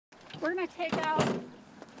We're going to take out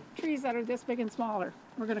trees that are this big and smaller.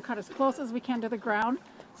 We're going to cut as close as we can to the ground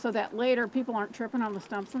so that later people aren't tripping on the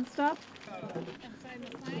stumps and stuff. Inside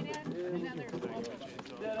the sign in, and then there's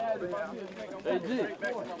I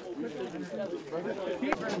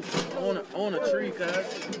want a tree, guys.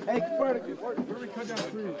 Hey, where do we cut down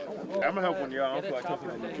trees? I'm gonna help one, y'all. I don't feel like cutting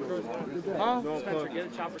down the trees. Huh? Spencer, get a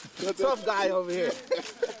chopper. The tough guy over here.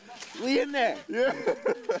 We in there. Yeah.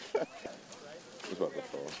 It's about to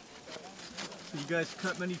fall. You guys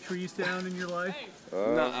cut many trees down in your life?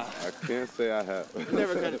 Nah. I can't say I have.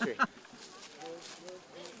 Never cut a tree.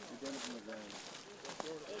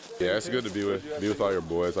 Yeah, it's good to be with all your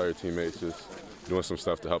boys, all your teammates, just doing some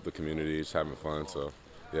stuff to help the community, just having fun. So,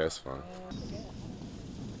 yeah, it's fun.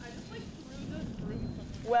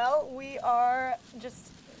 Well, we are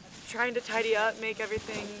just trying to tidy up, make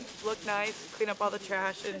everything look nice, clean up all the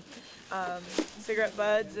trash and cigarette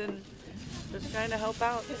butts, and just trying to help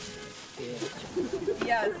out.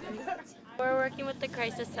 Yes. We're working with the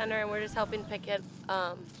Crisis Center, and we're just helping pick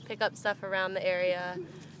up stuff around the area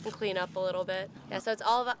and clean up a little bit. Yeah, so it's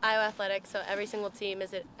all of Iowa athletics, so every single team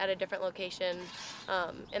is at a different location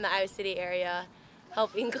in the Iowa City area,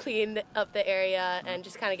 helping clean up the area and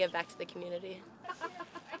just kind of give back to the community.